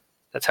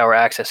that's how we're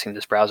accessing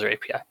this browser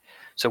API.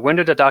 So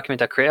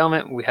window.document.create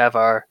element, we have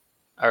our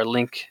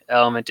link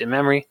element in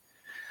memory.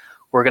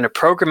 We're going to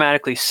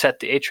programmatically set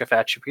the href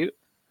attribute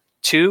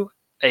to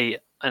a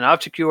an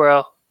object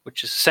URL,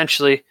 which is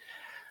essentially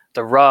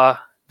the raw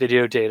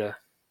video data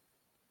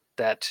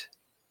that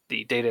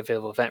the data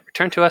available event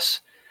returned to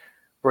us.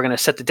 We're going to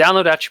set the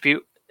download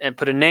attribute and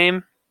put a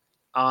name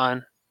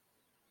on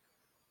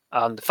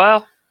the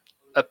file,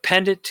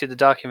 append it to the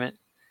document,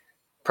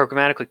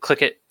 programmatically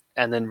click it,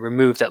 and then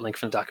remove that link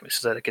from the document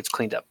so that it gets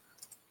cleaned up.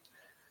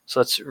 So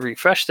let's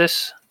refresh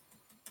this.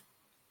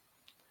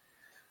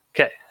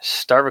 Okay,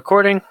 start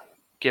recording.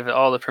 Give it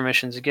all the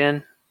permissions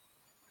again.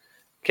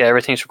 Okay,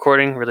 everything's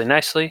recording really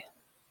nicely.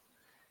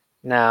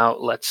 Now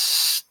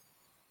let's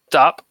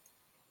stop.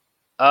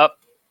 Up.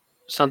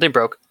 Something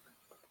broke.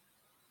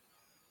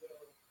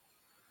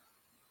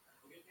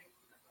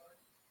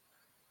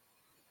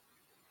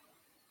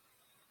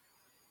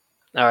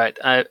 All right,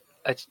 I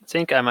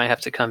think I might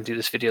have to come do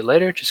this video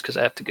later just because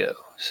I have to go.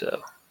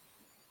 So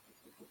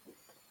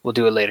we'll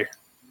do it later.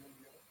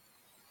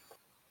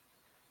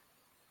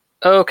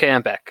 Okay,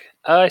 I'm back.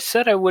 I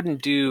said I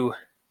wouldn't do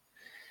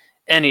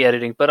any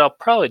editing, but I'll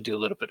probably do a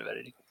little bit of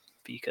editing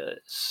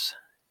because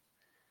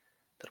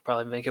that'll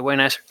probably make it way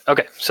nicer.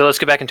 Okay, so let's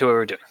get back into what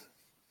we're doing.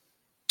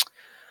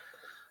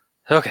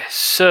 Okay,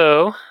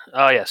 so,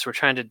 oh yes, we're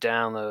trying to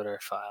download our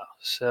file.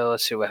 So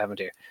let's see what happened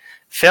here.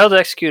 Failed to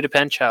execute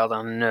append child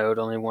on node,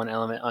 only one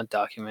element on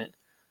document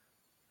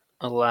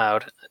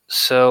allowed.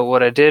 So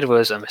what I did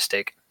was a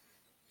mistake.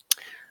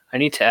 I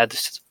need to add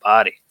this to the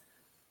body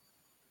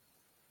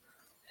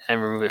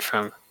and remove it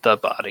from the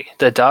body.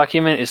 The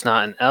document is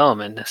not an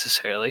element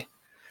necessarily,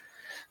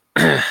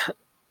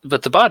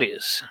 but the body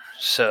is.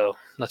 So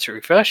let's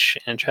refresh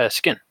and try this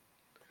again.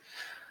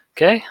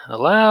 Okay,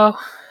 allow,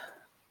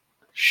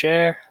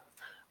 share.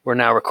 We're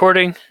now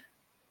recording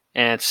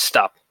and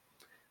stop.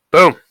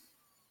 Boom.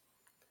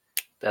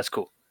 That's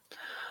cool.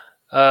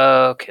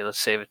 Okay, let's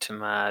save it to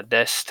my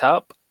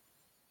desktop.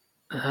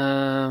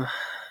 Guess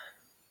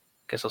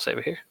I'll save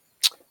it here.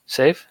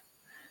 Save.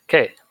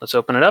 Okay, let's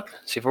open it up,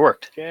 see if it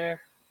worked. Share.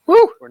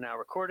 Woo! We're now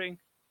recording,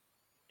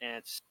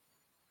 and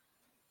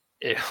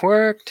it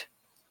worked.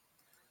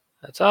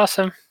 That's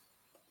awesome.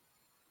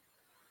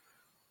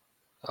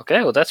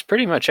 Okay, well that's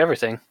pretty much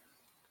everything.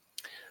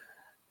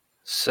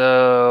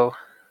 So,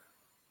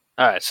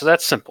 all right, so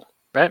that's simple,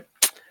 right?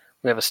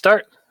 We have a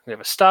start, we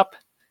have a stop,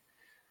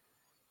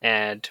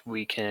 and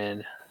we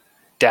can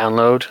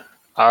download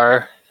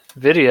our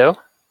video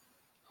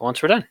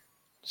once we're done.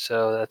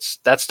 So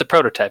that's the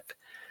prototype.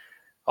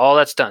 All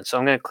that's done. So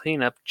I'm going to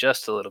clean up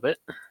just a little bit.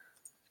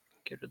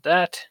 Get rid of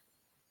that.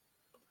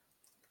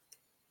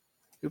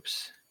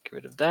 Oops. Get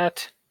rid of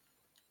that.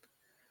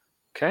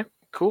 Okay,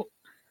 cool.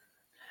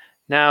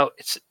 Now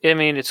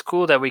it's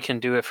cool that we can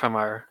do it from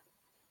our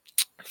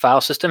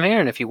file system here,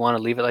 and if you want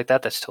to leave it like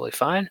that, that's totally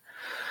fine.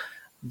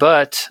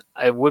 But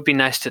it would be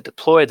nice to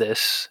deploy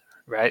this,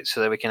 right, so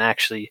that we can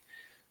actually,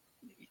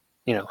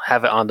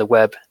 have it on the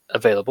web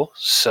available.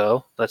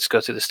 So let's go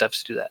through the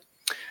steps to do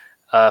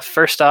that.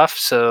 First off,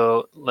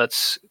 so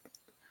let's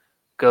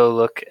go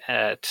look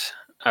at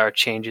our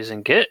changes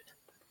in Git.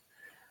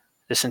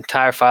 This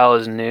entire file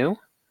is new,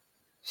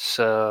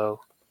 so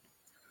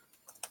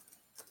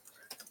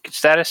Git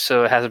status,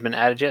 so it hasn't been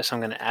added yet, so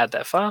I'm going to add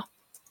that file.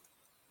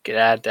 Git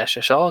add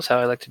 -all is how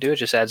I like to do it,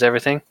 just adds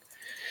everything.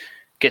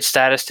 Git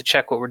status to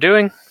check what we're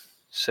doing.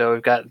 So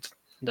we've got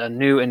the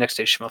new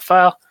index.html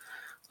file.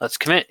 Let's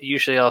commit.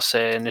 Usually I'll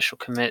say initial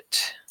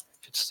commit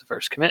if it's the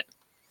first commit.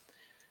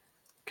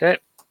 Okay,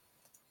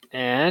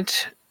 and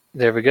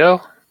there we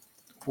go.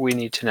 We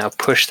need to now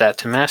push that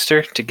to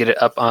master to get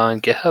it up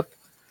on GitHub.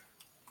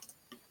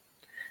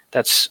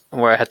 That's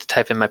where I have to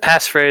type in my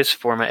passphrase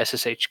for my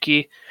SSH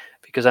key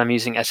because I'm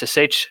using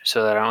SSH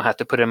so that I don't have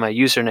to put in my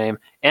username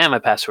and my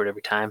password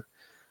every time.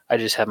 I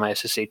just have my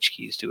SSH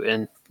keys do it,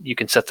 and you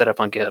can set that up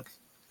on GitHub.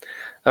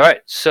 All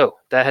right, so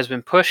that has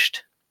been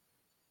pushed.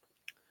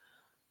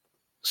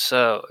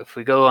 So if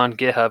we go on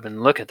GitHub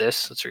and look at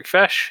this, let's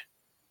refresh.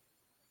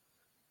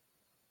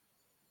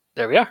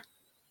 There we are.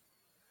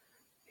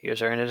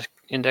 Here's our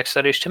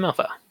index.html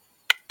file.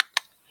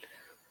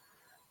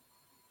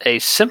 A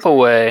simple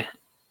way,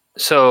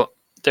 so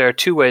there are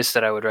two ways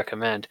that I would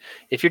recommend.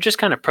 If you're just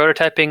kind of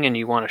prototyping and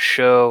you want to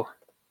show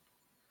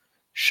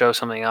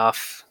something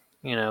off,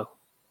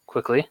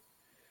 quickly,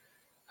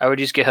 I would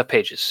use GitHub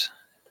Pages.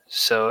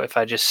 So if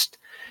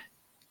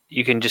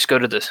you can just go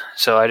to this.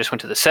 So I just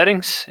went to the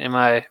settings in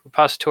my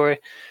repository,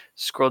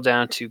 scroll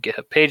down to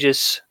GitHub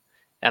Pages,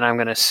 and I'm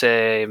going to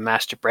say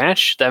master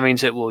branch. That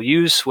means it will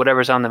use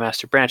whatever's on the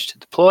master branch to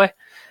deploy.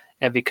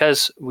 And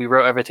because we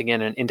wrote everything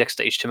in an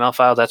index.html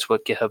file, that's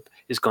what GitHub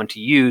is going to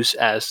use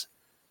as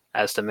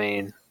the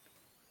main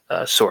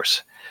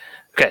source.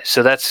 Okay,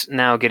 so that's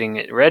now getting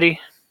it ready.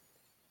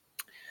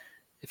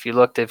 If you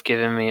look, they've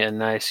given me a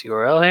nice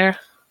URL here.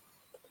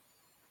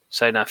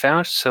 Site not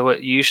found. So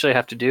what you usually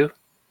have to do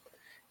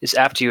is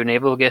after you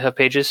enable GitHub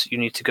Pages, you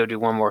need to go do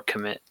one more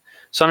commit.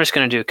 So I'm just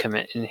going to do a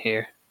commit in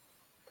here.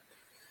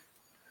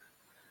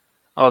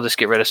 I'll just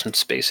get rid of some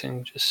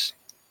spacing just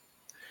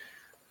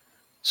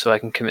so I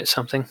can commit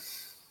something.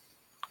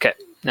 Okay,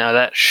 now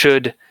that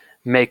should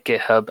make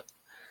GitHub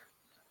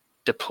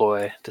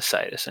deploy the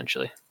site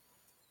essentially.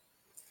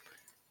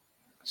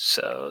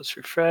 So let's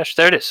refresh.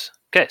 There it is.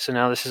 Okay, so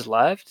now this is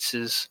live. This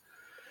is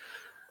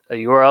a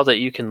URL that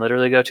you can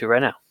literally go to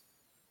right now.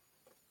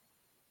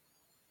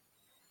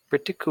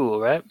 Pretty cool,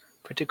 right?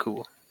 Pretty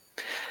cool.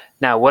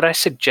 Now, what I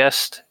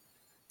suggest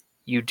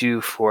you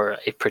do for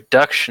a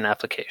production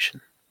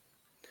application,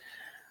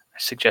 I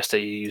suggest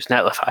that you use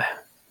Netlify.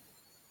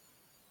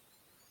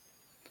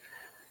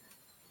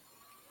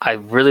 I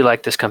really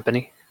like this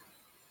company.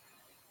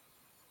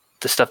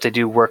 The stuff they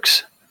do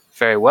works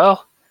very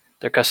well.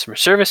 Their customer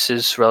service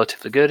is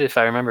relatively good, if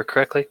I remember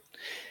correctly.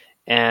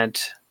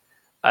 And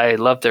I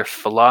love their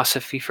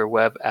philosophy for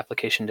web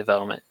application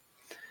development.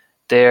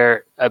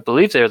 I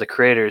believe they're the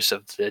creators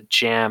of the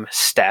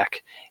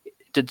Jamstack.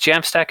 The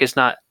Jamstack is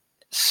not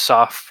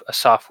a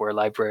software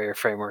library or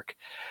framework.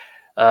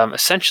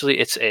 Essentially,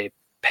 it's a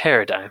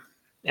paradigm,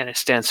 and it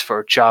stands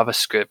for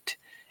JavaScript,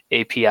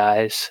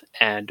 APIs,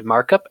 and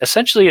markup.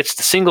 Essentially, it's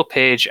the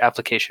single-page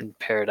application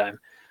paradigm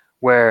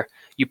where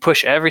you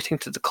push everything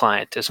to the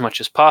client as much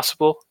as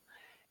possible,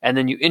 and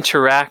then you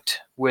interact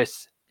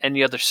with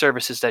any other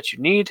services that you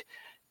need,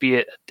 be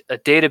it a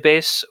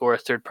database or a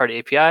third-party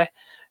API,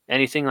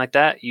 anything like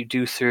that, you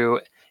do through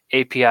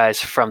APIs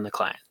from the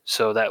client.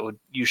 So that would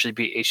usually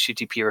be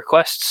HTTP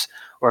requests,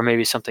 or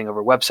maybe something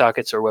over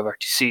WebSockets or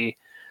WebRTC,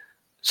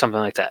 something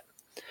like that.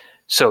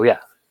 So yeah,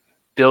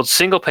 build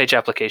single-page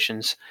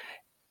applications,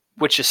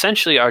 which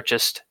essentially are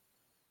just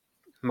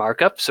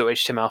markup, so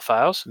HTML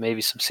files, maybe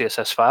some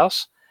CSS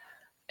files,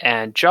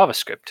 and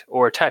JavaScript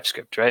or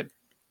TypeScript, right?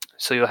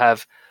 So you'll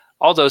have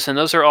all those, and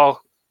those are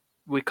all,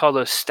 we call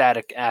those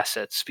static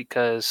assets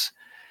because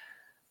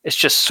it's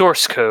just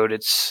source code.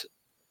 It's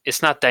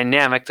not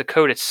dynamic. The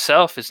code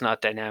itself is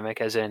not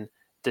dynamic, as in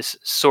this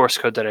source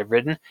code that I've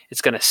written.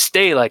 It's going to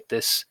stay like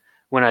this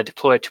when I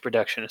deploy it to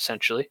production,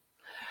 essentially.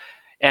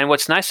 And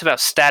what's nice about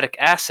static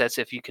assets,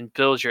 if you can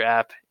build your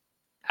app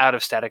out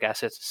of static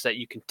assets, is that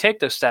you can take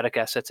those static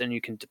assets and you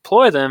can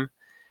deploy them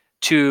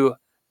to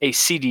a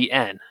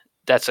CDN.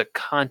 That's a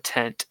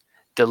content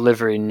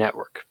delivery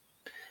network.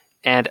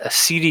 And a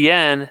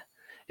CDN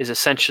is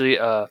essentially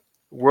a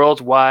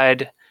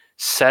worldwide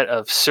set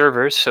of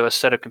servers, so a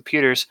set of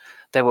computers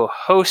that will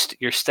host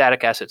your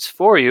static assets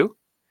for you.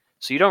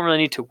 So you don't really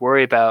need to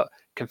worry about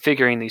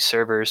configuring these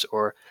servers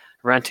or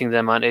renting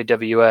them on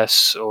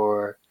AWS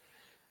or,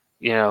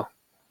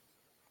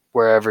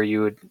 wherever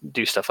you would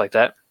do stuff like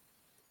that.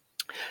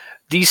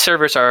 These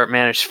servers are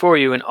managed for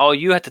you, and all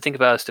you have to think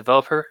about as a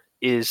developer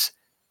is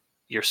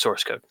your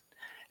source code.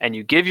 And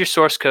you give your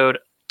source code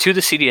to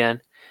the CDN,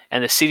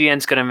 and the CDN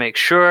is going to make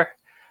sure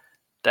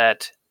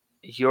that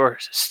your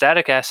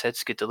static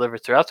assets get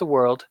delivered throughout the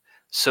world.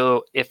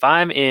 So if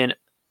I'm in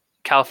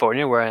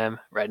California, where I am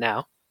right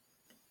now,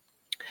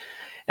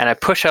 and I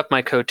push up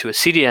my code to a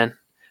CDN,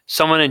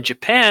 someone in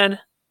Japan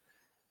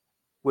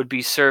would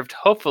be served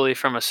hopefully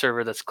from a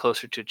server that's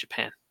closer to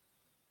Japan.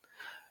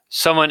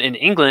 Someone in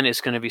England is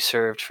going to be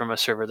served from a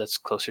server that's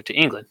closer to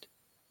England.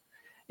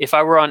 If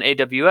I were on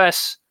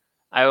AWS,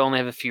 I only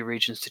have a few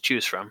regions to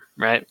choose from,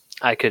 right?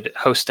 I could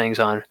host things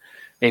on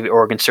maybe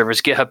Oregon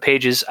servers, GitHub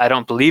Pages. I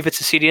don't believe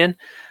it's a CDN.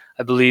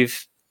 I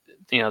believe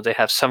they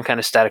have some kind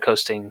of static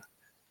hosting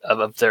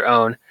of their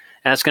own,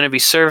 and it's going to be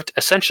served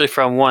essentially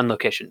from one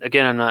location.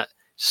 Again, I'm not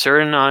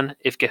certain on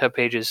if GitHub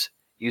Pages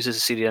uses a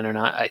CDN or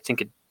not. I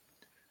think it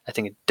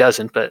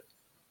doesn't, but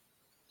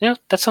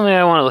that's something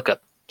I want to look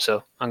up.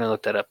 So I'm going to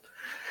look that up.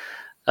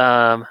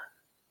 But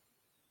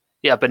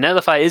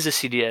Netlify is a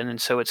CDN, and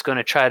so it's going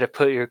to try to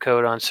put your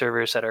code on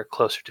servers that are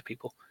closer to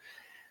people,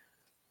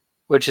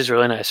 which is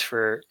really nice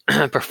for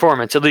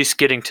performance, at least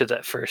getting to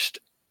that first,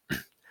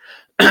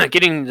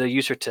 getting the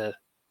user to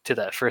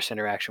that first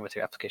interaction with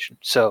your application.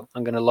 So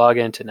I'm going to log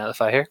into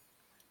Netlify here.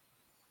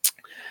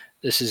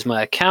 This is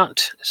my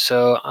account.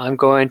 So I'm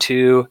going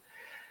to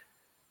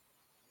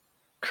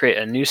create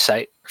a new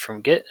site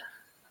from Git.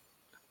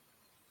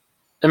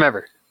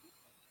 Remember,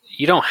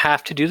 you don't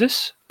have to do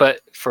this,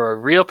 but for a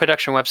real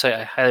production website,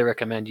 I highly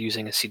recommend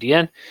using a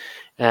CDN.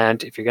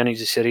 And if you're going to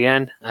use a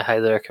CDN, I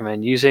highly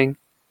recommend using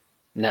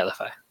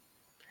Netlify.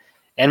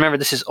 And remember,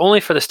 this is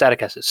only for the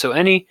static assets. So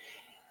any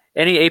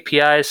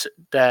APIs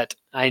that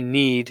I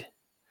need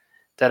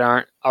that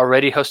aren't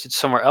already hosted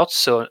somewhere else,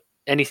 so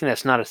anything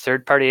that's not a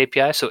third-party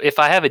API. So if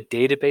I have a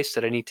database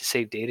that I need to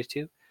save data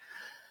to,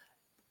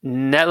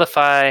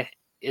 Netlify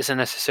isn't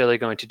necessarily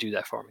going to do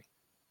that for me.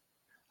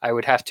 I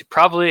would have to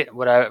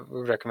what I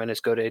would recommend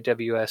is go to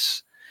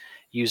AWS,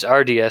 use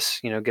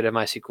RDS, get a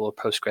MySQL or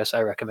Postgres.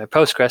 I recommend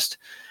Postgres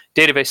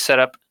database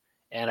setup,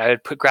 and I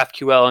would put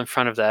GraphQL in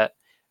front of that,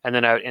 and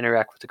then I would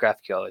interact with the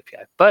GraphQL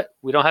API. But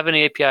we don't have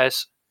any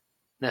APIs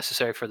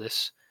necessary for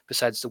this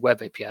besides the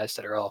web APIs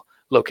that are all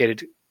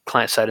located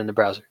client-side in the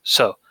browser.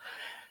 So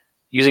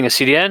using a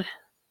CDN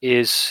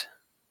is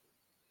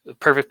the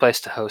perfect place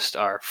to host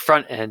our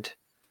front-end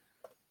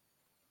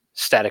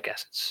static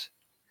assets.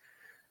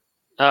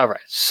 All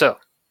right, so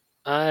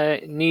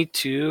I need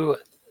to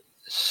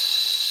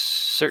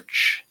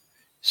search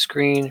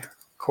screen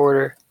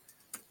recorder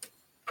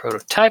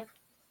prototype.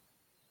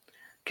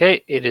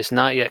 Okay, it is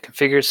not yet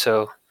configured,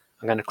 so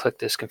I'm going to click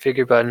this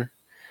configure button.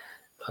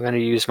 I'm going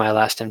to use my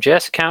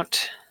LastMJS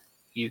account.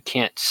 You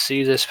can't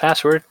see this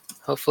password,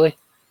 hopefully.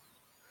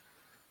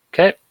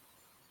 Okay,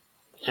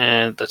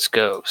 and let's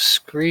go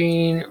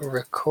screen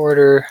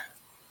recorder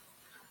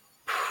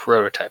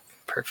prototype.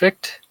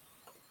 Perfect.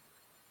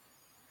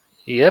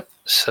 Yep,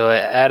 so I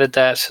added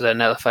that so that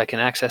Netlify can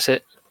access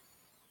it.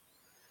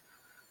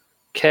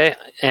 Okay,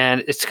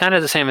 and it's kind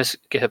of the same as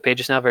GitHub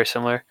Pages now, very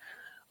similar.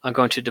 I'm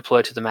going to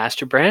deploy to the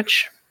master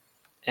branch,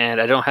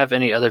 and I don't have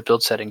any other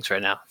build settings right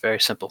now. Very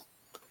simple.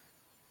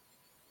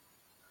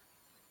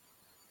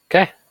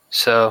 Okay,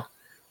 so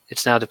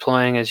it's now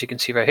deploying, as you can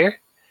see right here.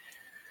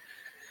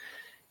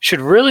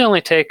 Should really only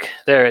take,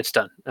 there, it's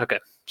done. Okay,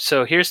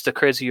 so here's the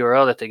crazy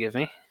URL that they give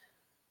me.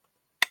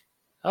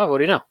 Oh, what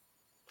do you know?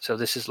 So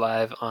this is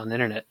live on the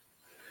internet.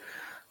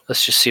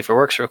 Let's just see if it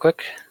works real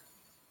quick.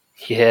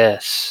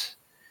 Yes.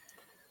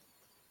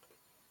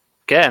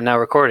 Okay, I'm now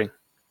recording.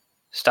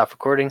 Stop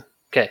recording.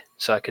 Okay,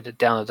 so I could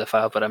download the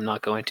file, but I'm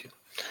not going to.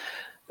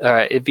 All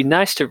right, it'd be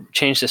nice to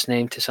change this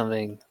name to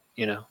something,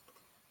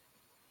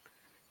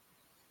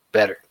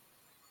 better.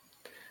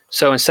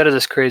 So instead of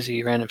this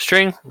crazy random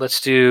string, let's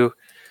do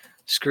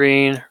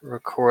screen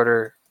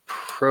recorder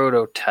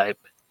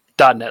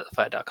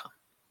prototype.netlify.com.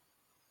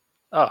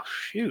 Oh,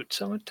 shoot,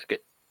 someone took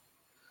it.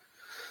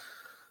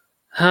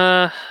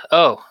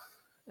 Oh,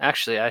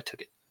 actually, I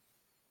took it.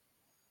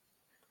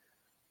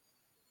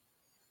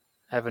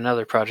 I have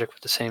another project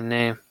with the same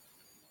name.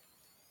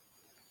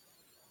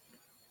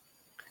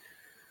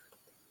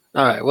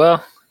 All right,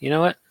 well, you know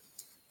what?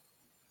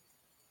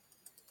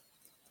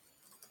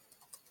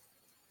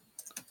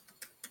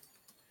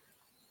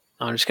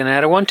 I'm just going to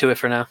add a 1 to it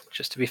for now,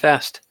 just to be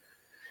fast.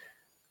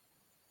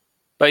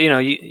 But,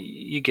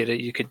 you get it.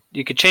 You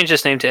could change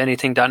this name to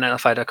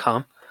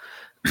anything.netlify.com.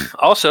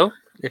 Also,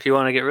 if you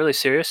want to get really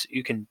serious,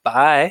 you can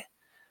buy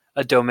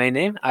a domain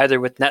name either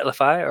with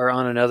Netlify or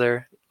on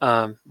another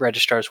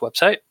registrar's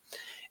website,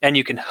 and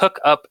you can hook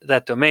up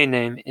that domain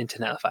name into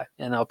Netlify.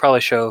 And I'll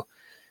probably show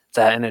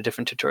that in a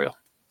different tutorial.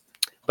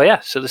 But yeah,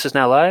 so this is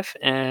now live,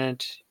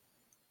 and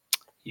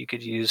you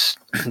could use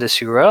this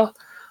URL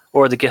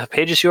or the GitHub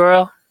Pages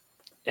URL,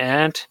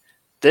 and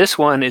this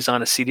one is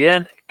on a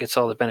CDN, gets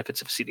all the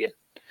benefits of CDN.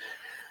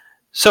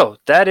 So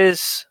that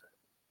is,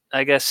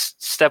 I guess,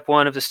 step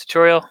 1 of this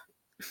tutorial.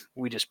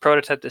 We just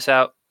prototyped this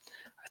out.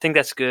 I think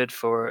that's good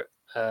for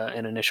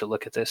an initial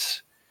look at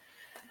this.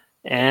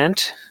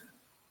 And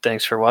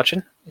thanks for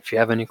watching. If you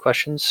have any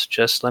questions,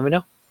 just let me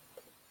know.